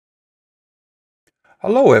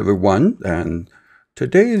Hello everyone, and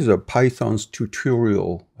today is a Python's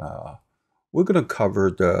tutorial. We're going to cover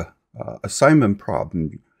the assignment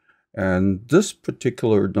problem, and this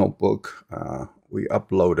particular notebook we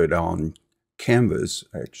uploaded on Canvas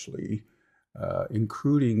actually,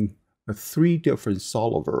 including three different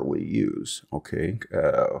solver we use, okay,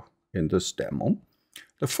 in this demo.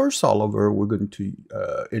 The first solver we're going to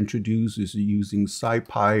introduce is using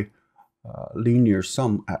Scipy linear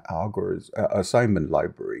sum algorithm assignment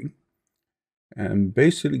library, and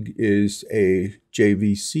basically is a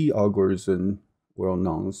JVC algorithm well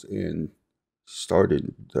known in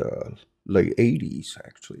started the late 80s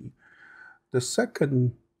actually. The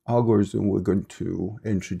second algorithm we're going to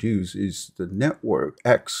introduce is the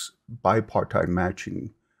NetworkX bipartite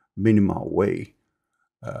matching minimal way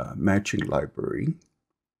matching library.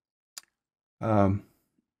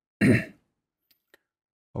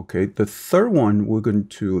 Okay, the third one we're going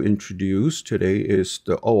to introduce today is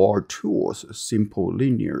the OR tools, a simple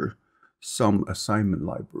linear sum assignment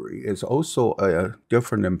library. It's also a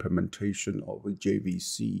different implementation of a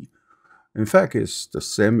JVC. In fact, it's the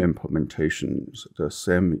same implementation, the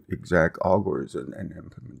same exact algorithm and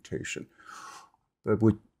implementation. But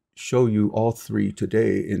we'll show you all three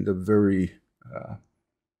today in the very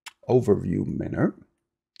overview manner.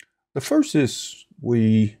 The first is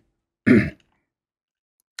we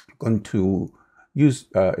going to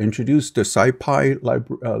introduce the Scipy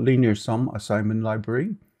linear sum assignment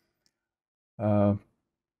library.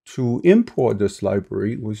 To import this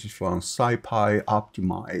library, which is from Scipy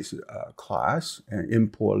optimize class, and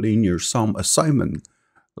import linear sum assignment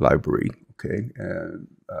library, okay, and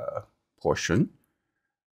portion.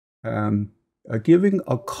 Giving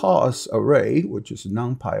a cost array, which is a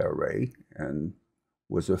NumPy array, and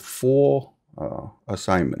with a 4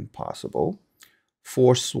 assignment possible.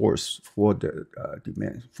 4 source, 4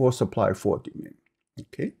 demand, 4 supply, 4 demand.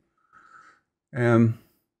 Okay, and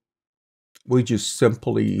we just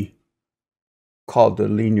simply call the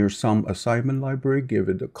linear sum assignment library, give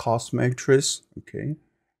it the cost matrix. Okay,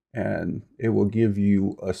 and it will give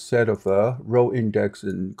you a set of a row index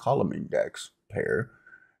and column index pair,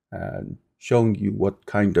 and showing you what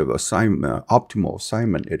kind of assignment, optimal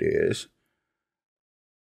assignment it is.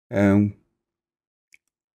 And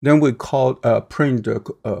then we print the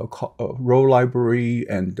row library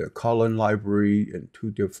and the column library in 2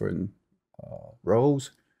 different rows,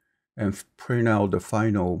 and print out the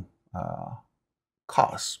final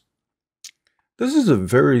cost. This is a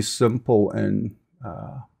very simple and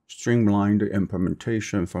streamlined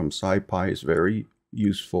implementation from Scipy. It's very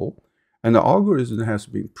useful, and the algorithm has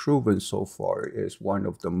been proven so far is one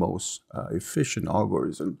of the most efficient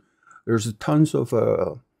algorithms. There's tons of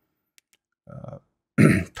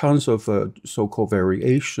so-called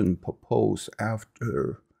variation proposed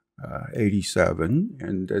after 87,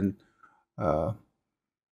 and then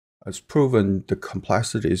as proven the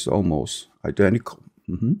complexity is almost identical.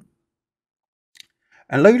 And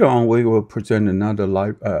later on we will present another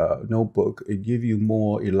notebook. It gives you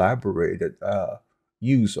more elaborated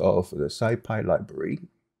use of the Scipy library.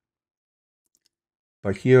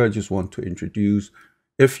 But here I just want to introduce,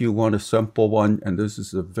 if you want a simple one, and this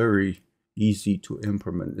is a very easy to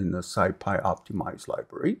implement in the Scipy optimized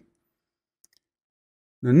library.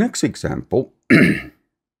 The next example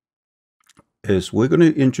is we're going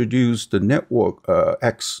to introduce the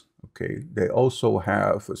NetworkX. Okay, they also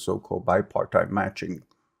have a so-called bipartite matching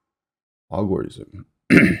algorithm.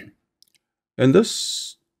 And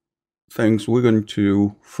this things we're going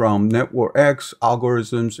to, from NetworkX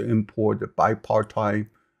algorithms, import the bipartite,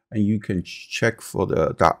 and you can check for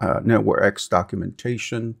the NetworkX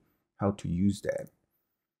documentation how to use that.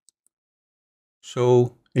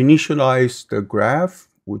 So initialize the graph,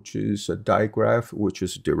 which is a digraph, which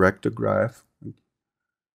is a directed graph.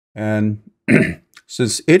 And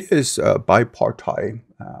since it is a bipartite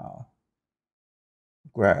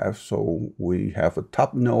graph, so we have a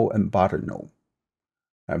top node and bottom node.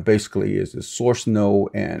 And basically is a source node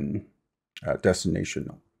and destination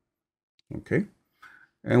node. Okay,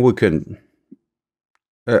 and we can,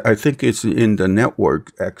 I think it's in the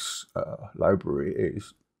NetworkX library,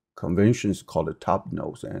 is conventions called the top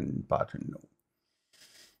nodes and bottom node.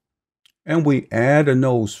 And we add the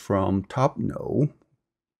nodes from top node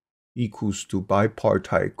equals to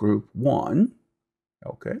bipartite group 1.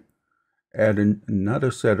 Okay, add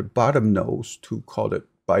another set of bottom nodes to call it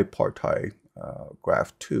bipartite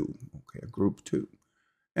graph 2, okay, group 2.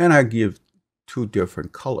 And I give 2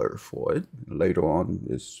 different color for it. Later on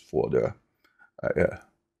is for the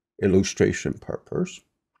illustration purpose.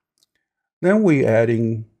 Then we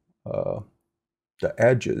adding the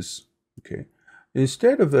edges, okay.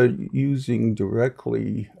 Instead of using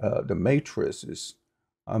directly the matrices,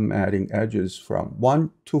 I'm adding edges from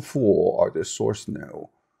 1 to 4 are the source node,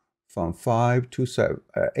 from 5 to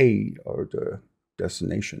 8 are the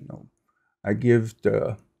destination node. I give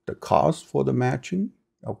the cost for the matching,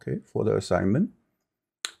 okay, for the assignment,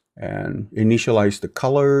 and initialize the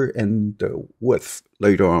color and the width.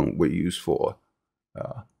 Later on, we use for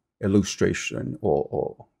illustration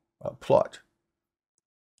or plot.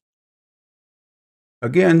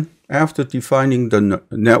 Again, after defining the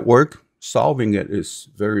network, solving it is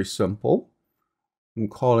very simple. I'm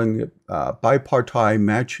calling it bipartite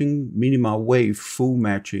matching, minimal wave full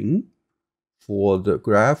matching for the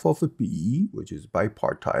graph of a B, which is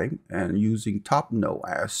bipartite, and using top node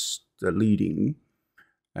as the leading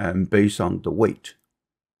and based on the weight,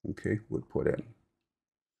 okay, we put in.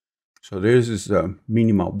 So this is a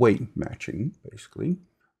minimal weight matching, basically.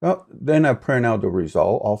 Well, then I print out the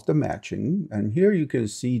result of the matching, and here you can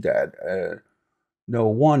see that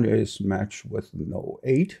node 1 is matched with node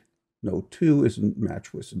 8, node 2 is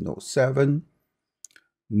matched with node 7,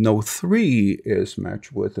 node 3 is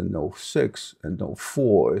matched with node 6, and node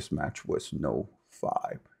 4 is matched with node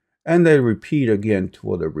 5. And they repeat again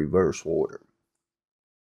for the reverse order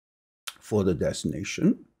for the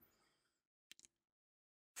destination.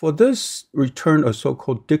 For this, return a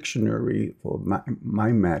so-called dictionary for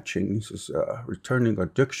my matchings. Is returning a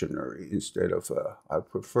dictionary instead of I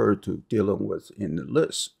prefer to dealing with in the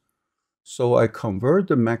list. So I convert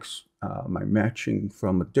the my matching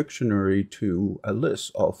from a dictionary to a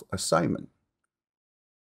list of assignment.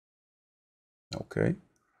 Okay.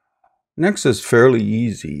 Next is fairly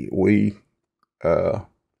easy. We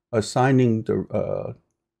assigning the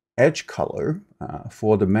edge color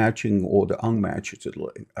for the matching or the unmatched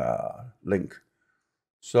link.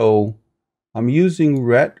 So I'm using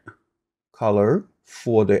red color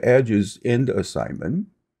for the edges in the assignment,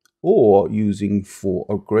 or using for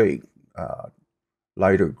a gray,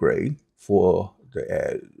 lighter gray for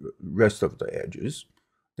the rest of the edges.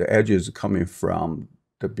 The edges coming from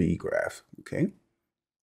the B graph, okay?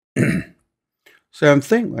 Same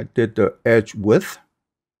thing, I did the edge width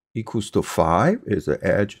equals to 5 is the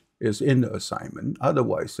edge is in the assignment,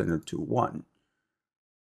 otherwise send it to 1.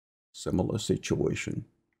 Similar situation.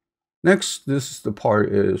 Next, this is the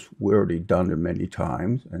part is we already done it many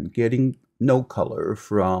times, and getting node color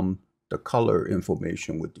from the color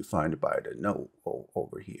information we defined by the node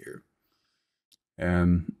over here.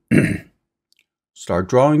 And start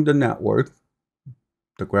drawing the network.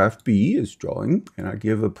 The graph B is drawing, and I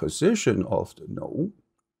give a position of the node.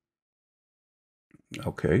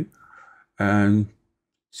 Okay, and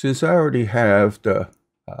since I already have the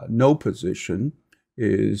node position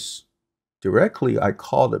is directly, I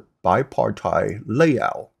call it bipartite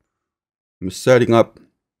layout. I'm setting up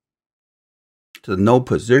the node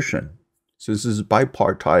position. Since this is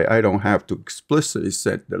bipartite, I don't have to explicitly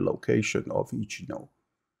set the location of each node.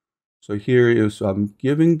 So here is I'm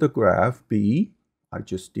giving the graph B. I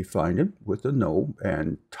just defined it with the node,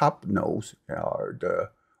 and top nodes are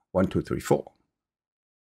the 1, 2, 3, 4.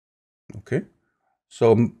 Okay.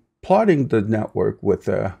 So I'm plotting the network with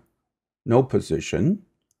a node position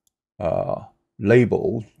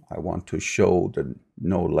label. I want to show the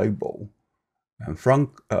node label. And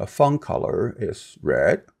font color is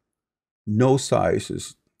red. Node size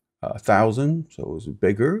is 1,000, so it's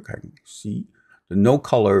bigger. I can see the node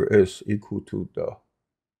color is equal to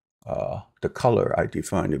the color I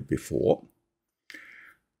defined it before.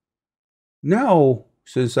 Now,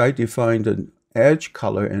 since I defined an edge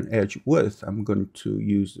color and edge width, I'm going to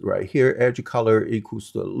use right here, edge color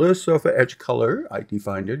equals the list of edge color. I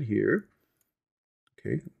defined it here,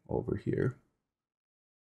 okay, over here.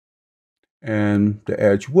 And the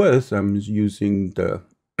edge width, I'm using the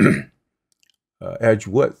edge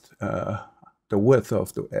width, the width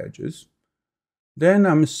of the edges. Then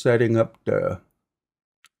I'm setting up the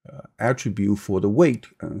attribute for the weight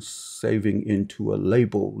and saving into a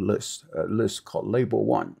label list, a list called label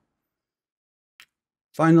 1.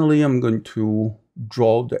 Finally, I'm going to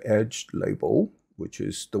draw the edge label, which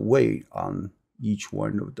is the weight on each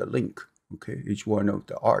one of the link, okay, each one of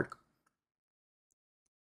the arc.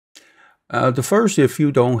 The first, if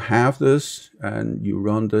you don't have this and you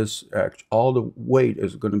run this, all the weight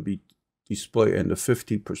is going to be displayed in the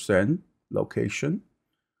 50% location.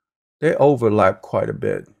 They overlap quite a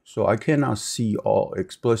bit, so I cannot see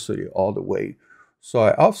explicitly all the weight. So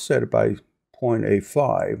I offset it by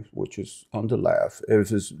 0.85, which is on the left.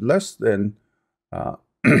 If it's less than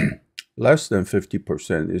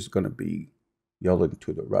 50%, it's going to be yelling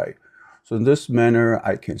to the right. So in this manner,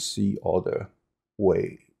 I can see all the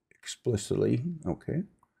weight explicitly, okay?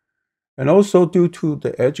 And also due to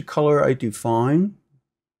the edge color I define,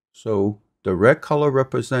 so the red color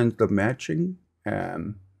represents the matching,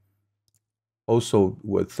 and also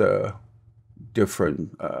with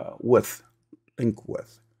different width, link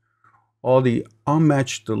width. All the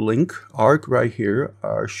unmatched link arc right here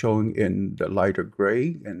are showing in the lighter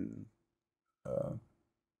gray and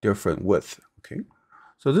different width. Okay,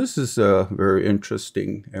 so this is a very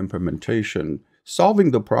interesting implementation.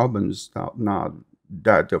 Solving the problem is not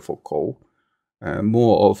that difficult.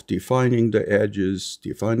 More of defining the edges,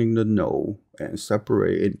 defining the node, and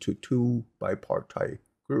separate into two bipartite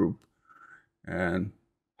group, and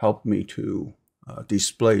help me to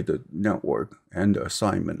display the network and the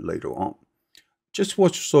assignment later on. Just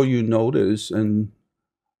so you notice, and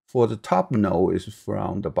for the top node is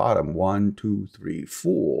from the bottom 1, 2, 3,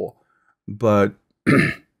 4, but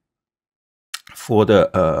for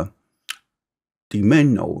the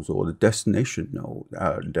main nodes or the destination node,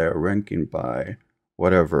 they're ranking by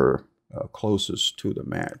whatever closest to the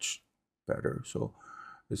match better. So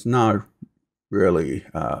it's not really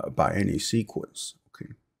by any sequence.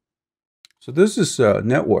 Okay. So this is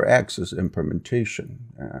NetworkX's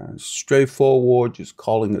implementation. Straightforward, just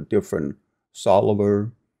calling a different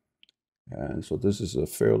solver. And so this is a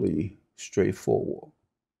fairly straightforward.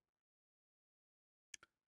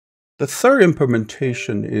 The third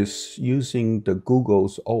implementation is using the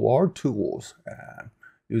Google's OR tools,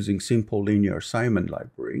 using simple linear assignment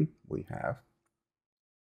library we have.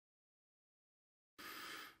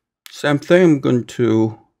 Same thing, I'm going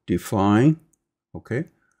to define, okay,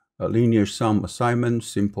 a linear sum assignment,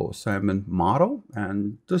 simple assignment model,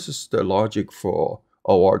 and this is the logic for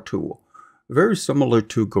OR tool. Very similar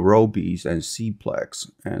to Garobi's and Cplex,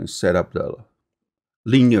 and set up the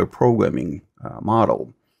linear programming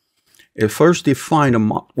model. It first defines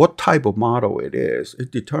what type of model it is.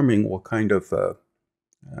 It determines what kind of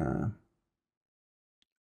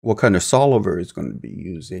solver it's going to be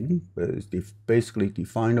using. But it's basically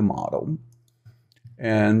define a model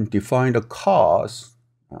and define a cause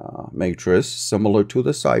matrix similar to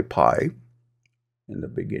the Scipy in the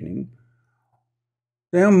beginning.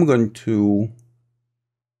 Then I'm going to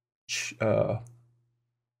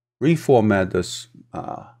reformat this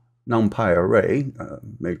NumPy array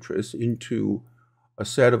matrix into a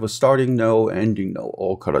set of a starting node, ending node,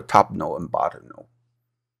 or called a top node and bottom node.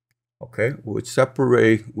 Okay, we're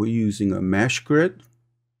using a mesh grid.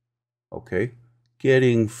 Okay,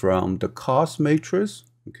 getting from the cost matrix.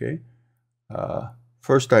 Okay,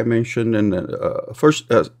 first dimension and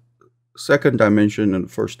second dimension and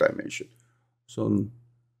first dimension. So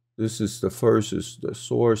this is the first is the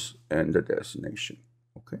source and the destination.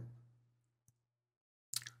 Okay.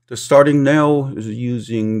 The starting node is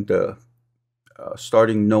using the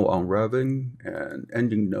starting node unraveling, and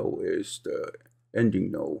ending node is the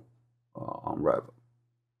ending node unravel.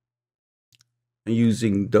 And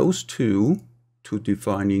using those two to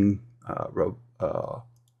defining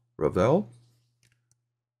Ravel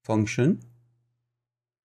function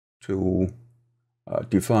to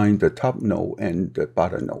define the top node and the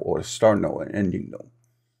bottom node, or start node and ending node.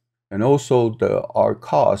 And also the R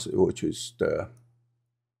cost, which is the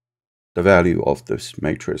value of this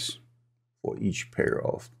matrix for each pair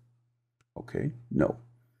of, okay, node.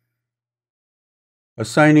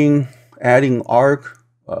 Adding arc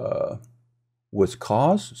with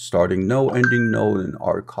cost, starting node, ending node, and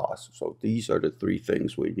arc cost. So these are the three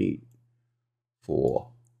things we need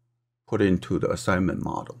for put into the assignment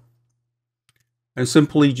model. And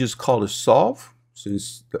simply just call it solve,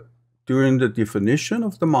 since during the definition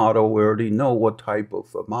of the model, we already know what type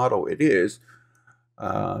of a model it is.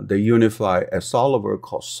 They unify a solver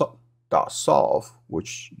called .solve,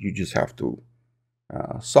 which you just have to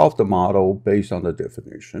solve the model based on the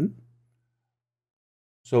definition.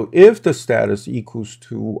 So if the status equals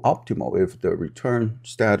to optimal, if the return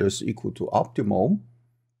status equal to optimal,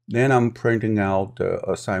 then I'm printing out the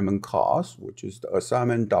assignment cost, which is the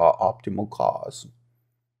assignment.optimal cost.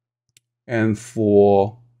 And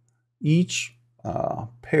for each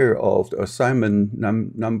pair of the assignment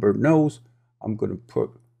number nodes, I'm going to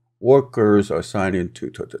put workers assigned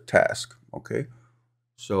into the task. Okay,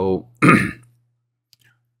 so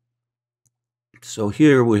so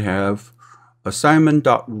here we have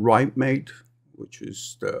assignment.rightMate, which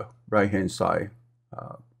is the right-hand side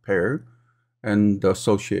pair, and the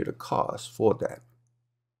associated cost for that.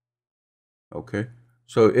 Okay,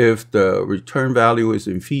 so if the return value is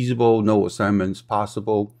infeasible, no assignments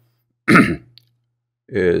possible,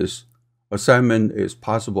 assignment is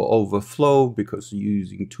possible overflow because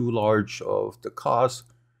using too large of the cost,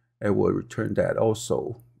 it will return that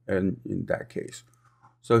also, and in that case.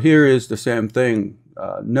 So here is the same thing.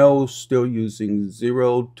 no, still using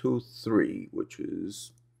 0 to 3, which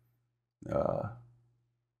is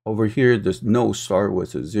over here. This node start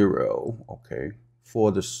with a 0, okay,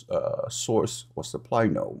 for the source or supply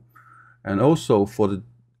node, and also for the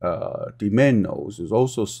demand nodes is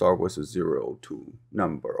also start with a 0 to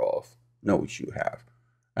number of nodes you have,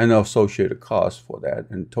 and associated cost for that.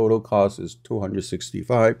 And total cost is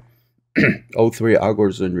 265. 03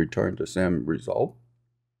 algorithm returned the same result.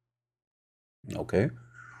 Okay,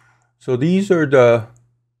 so these are the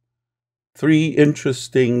three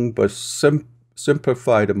interesting but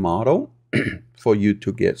simplified model for you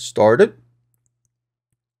to get started.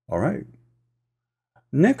 All right.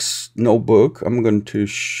 Next notebook I'm going to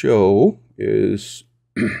show is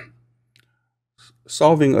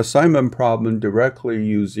solving assignment problem directly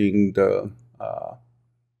using the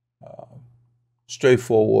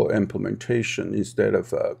straightforward implementation instead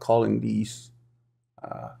of calling these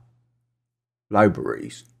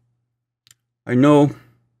libraries. I know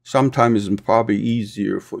sometimes it's probably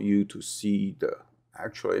easier for you to see the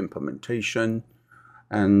actual implementation.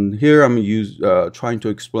 And here I'm trying to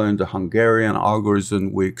explain the Hungarian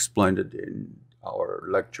algorithm. We explained it in our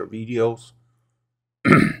lecture videos.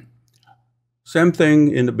 Same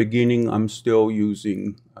thing in the beginning, I'm still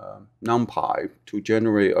using NumPy to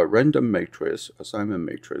generate a random matrix, assignment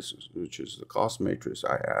matrix, which is the cost matrix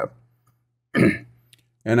I have.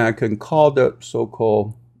 And I can call the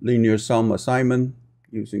so-called linear sum assignment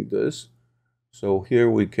using this. So here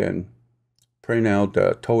we can print out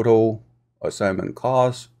the total assignment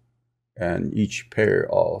cost and each pair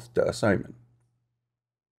of the assignment.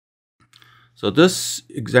 So this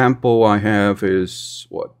example I have is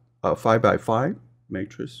what? A 5 by 5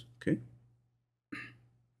 matrix, okay?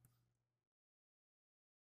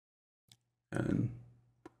 And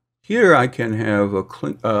here I can have a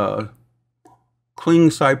clean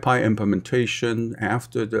Scipy implementation.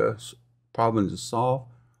 After the problem is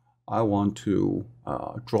solved, I want to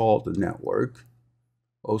draw the network.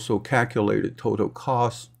 Also calculated total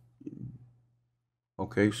cost.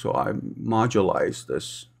 Okay, so I modularize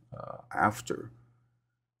this after.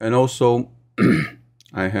 And also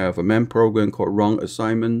I have a main program called run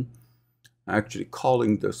assignment, actually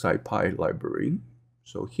calling the Scipy library.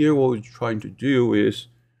 So here what we're trying to do is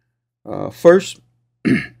first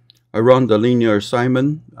I run the linear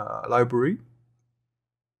assignment library.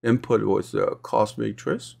 Input was a cost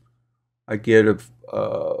matrix. I get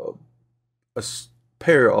a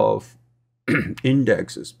pair of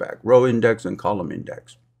indexes back, row index and column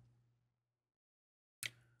index.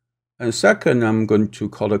 And second, I'm going to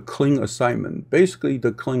call it clean assignment. Basically,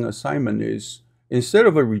 the clean assignment is, instead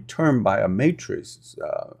of a return by a matrix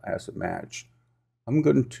as a match, I'm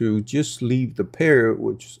going to just leave the pair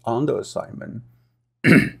which is on the assignment.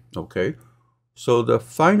 Okay, so the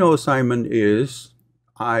final assignment is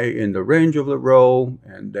I in the range of the row,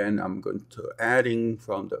 and then I'm going to adding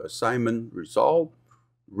from the assignment result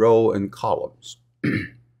row and columns.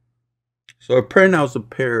 So I print out a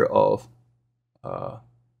pair of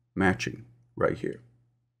matching right here,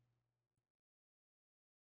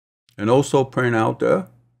 and also print out the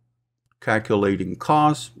calculating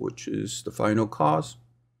cost, which is the final cost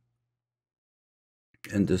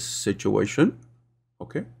in this situation.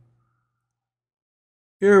 Okay,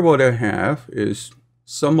 here what I have is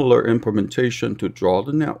similar implementation to draw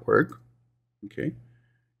the network. Okay,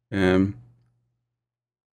 and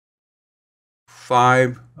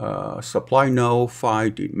 5 supply node,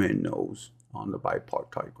 5 demand nodes on the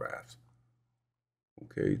bipartite graph.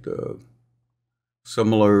 Okay, the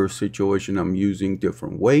similar situation, I'm using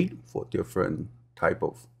different weight for different type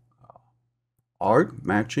of art.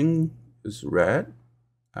 Matching is red,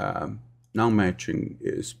 non-matching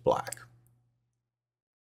is black.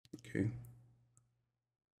 Okay,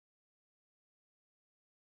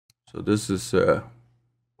 so this is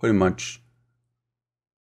pretty much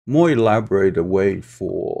more elaborated way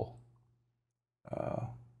for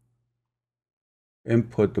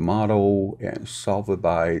input the model and solve it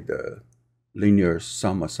by the linear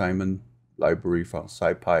sum assignment library from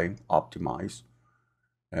Scipy, optimize,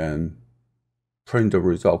 and print the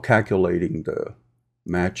result, calculating the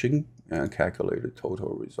matching and calculate the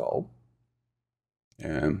total result,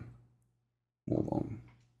 and move on.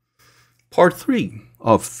 Part 3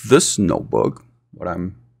 of this notebook, what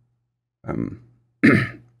I'm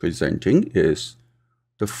presenting is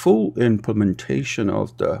the full implementation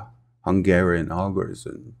of the Hungarian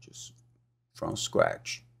algorithm just from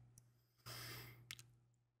scratch.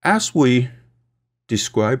 As we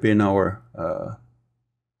describe in our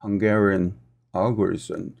Hungarian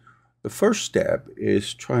algorithm, the first step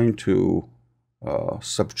is trying to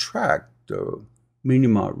subtract the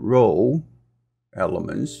minima row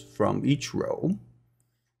elements from each row.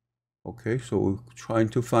 Okay, so we're trying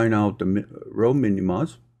to find out the row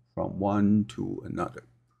minimas from one to another.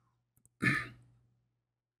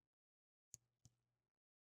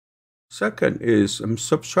 Second is I'm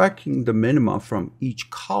subtracting the minima from each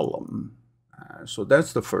column. So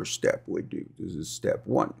that's the first step we do. This is step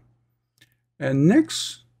one. And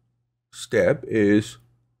next step is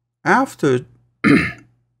after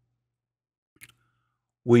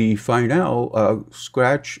we find out,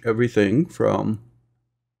 scratch everything from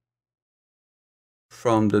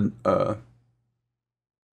the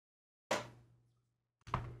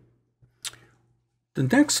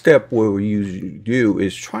next step what we usually do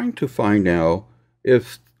is trying to find out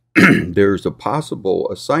if there's a possible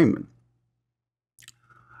assignment.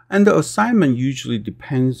 And the assignment usually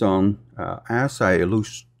depends on, as I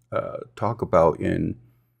talk about in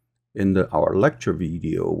our lecture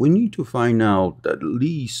video, we need to find out the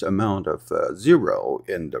least amount of 0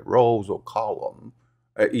 in the rows or column,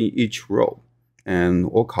 in each row and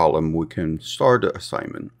or column we can start the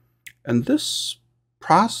assignment. And this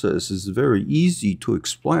process is very easy to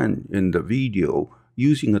explain in the video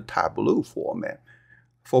using a Tableau format.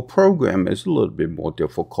 For program, it's a little bit more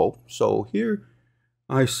difficult. So here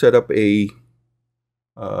I set up a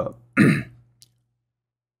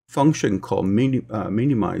function called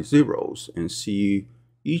minimize zeros and see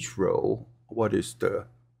each row what is the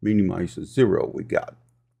minimize 0 we got.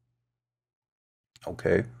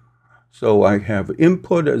 Okay, so I have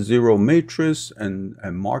input a 0 matrix and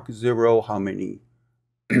mark 0 how many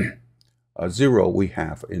 0 we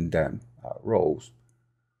have in that rows.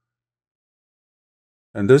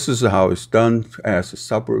 And this is how it's done as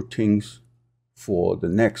subroutines for the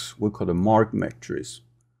next, we call the mark matrix.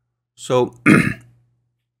 So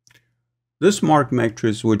this mark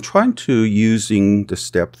matrix we're trying to using the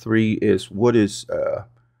step 3 is what is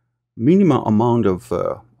minimum amount of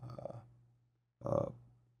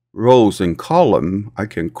rows and column I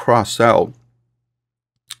can cross out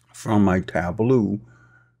from my Tableau.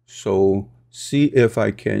 So see if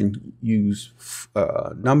I can use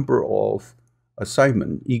number of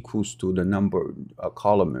assignment equals to the number of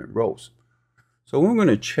column and rows. So we're going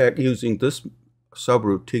to check using this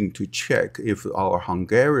subroutine to check if our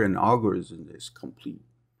Hungarian algorithm is complete.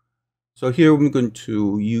 So here we're going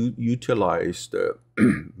to utilize the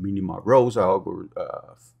minima rows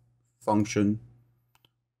function.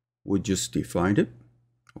 We just defined it.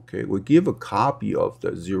 Okay, we give a copy of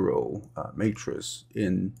the 0 matrix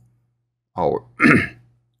in our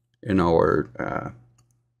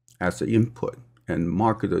as an input and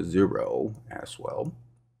mark the 0 as well.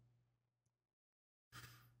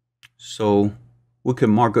 So we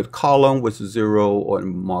can mark a column with 0 or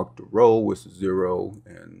mark the row with 0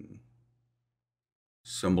 and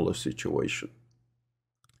similar situation.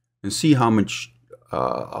 And see how much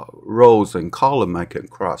rows and column I can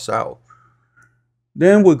cross out.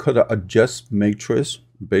 Then we could adjust matrix.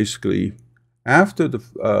 Basically, after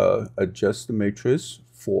the adjust the matrix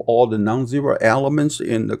for all the non-zero elements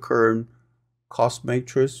in the current cost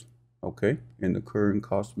matrix, okay, in the current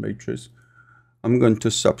cost matrix, I'm going to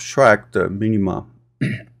subtract the minima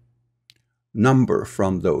number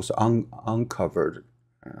from those uncovered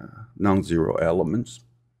non-zero elements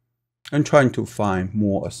and trying to find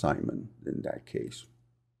more assignment in that case.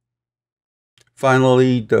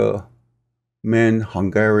 Finally, the main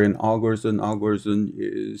Hungarian algorithm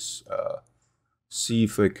is see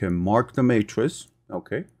if I can mark the matrix.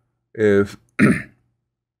 Okay, if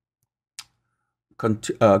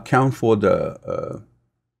count for the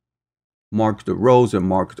mark the rows and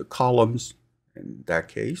mark the columns in that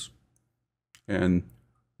case, and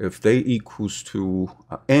if they equals to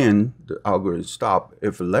n, the algorithm stop.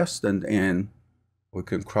 If less than n, we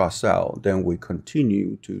can cross out. Then we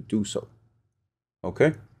continue to do so.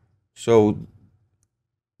 Okay, so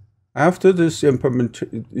after this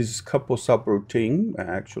implementation, this couple subroutine,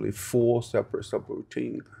 actually 4 separate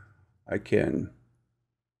subroutine, I can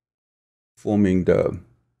forming the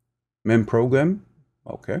main program.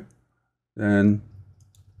 Okay, then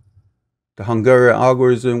the Hungarian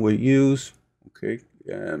algorithm we use. Okay,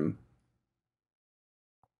 and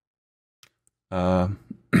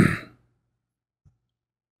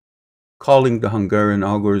calling the Hungarian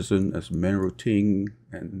algorithm as main routine,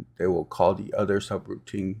 and they will call the other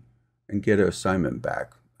subroutine and get an assignment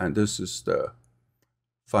back. And this is the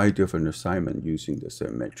 5 different assignment using the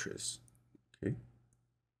same matrix. Okay,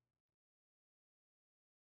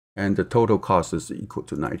 and the total cost is equal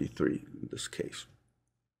to 93 in this case.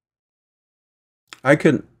 I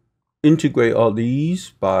can integrate all these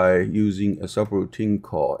by using a subroutine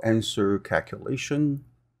called answer calculation.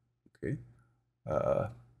 Okay,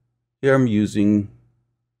 Here I'm using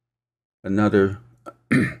another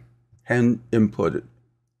hand input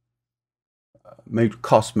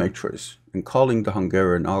cost matrix and calling the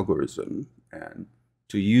Hungarian algorithm and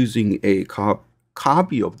to using a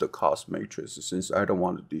copy of the cost matrix since I don't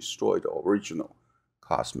want to destroy the original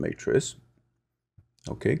cost matrix.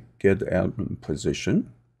 Okay, get the element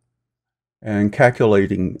position and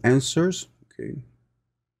calculating answers. Okay,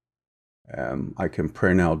 I can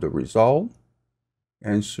print out the result,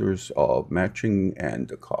 answers of matching and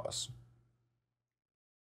the cost.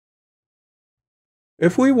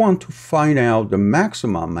 If we want to find out the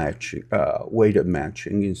maximum matching, weighted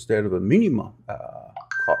matching instead of a minimum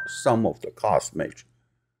sum of the cost matrix,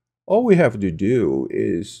 all we have to do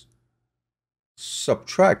is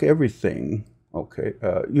subtract everything, okay,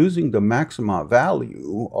 using the maximum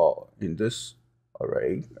value in this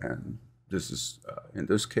array, and this is, in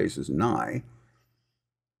this case, is 9.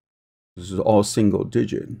 This is all single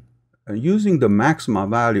digit. And using the maximum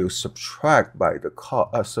value subtract by the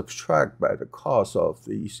cost of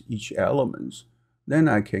each elements, then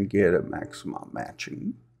I can get a maximum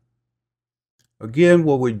matching. Again,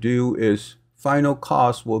 what we do is final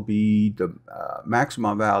cost will be the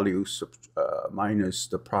maximum value minus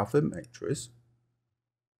the profit matrix.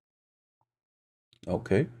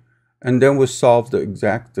 Okay, and then we solve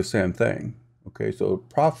the same thing. Okay, so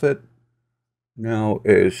profit now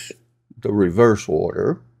is the reverse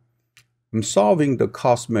order. I'm solving the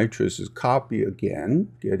cost matrix is copy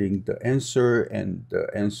again, getting the answer and the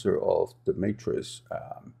answer of the matrix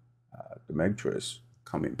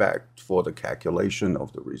coming back for the calculation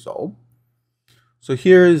of the result. So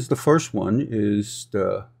here is the first one is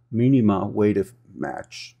the minima weighted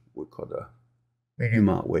match. We call the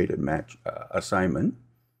minima weighted match assignment.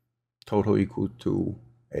 Total equal to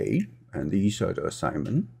 8, and these are the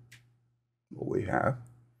assignment what we have.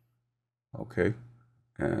 Okay.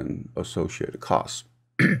 And associated costs.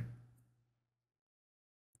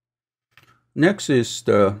 Next is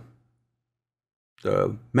the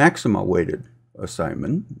maximum weighted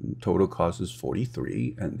assignment. Total cost is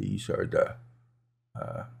 43, and these are the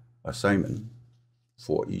assignment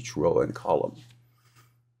for each row and column.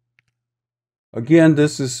 Again,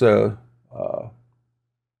 this is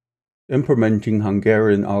implementing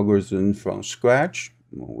Hungarian algorithm from scratch.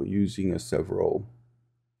 We're using several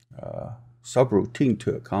subroutine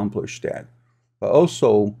to accomplish that. But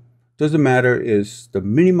also, doesn't matter is the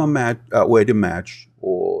minimum weighted match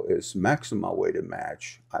or is maximum weighted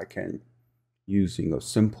match. I can using a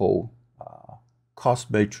simple cost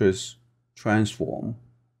matrix transform,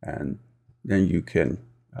 and then you can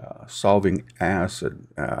solving as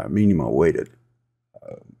a minimum weighted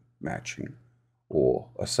matching or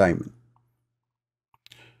assignment.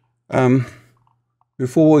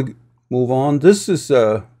 Before we move on, this is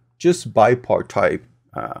just bipartite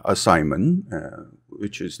assignment,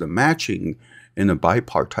 which is the matching in a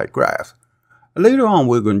bipartite graph. Later on,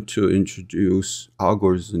 we're going to introduce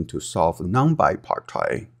algorithm to solve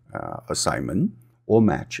non-bipartite assignment or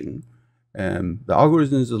matching. And the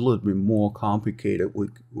algorithm is a little bit more complicated. We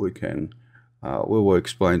will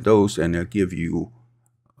explain those and I'll give you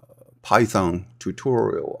a Python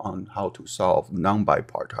tutorial on how to solve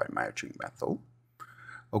non-bipartite matching method.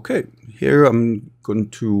 Okay, here I'm going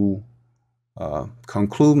to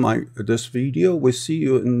conclude this video. We'll see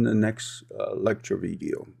you in the next lecture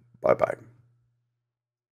video. Bye-bye.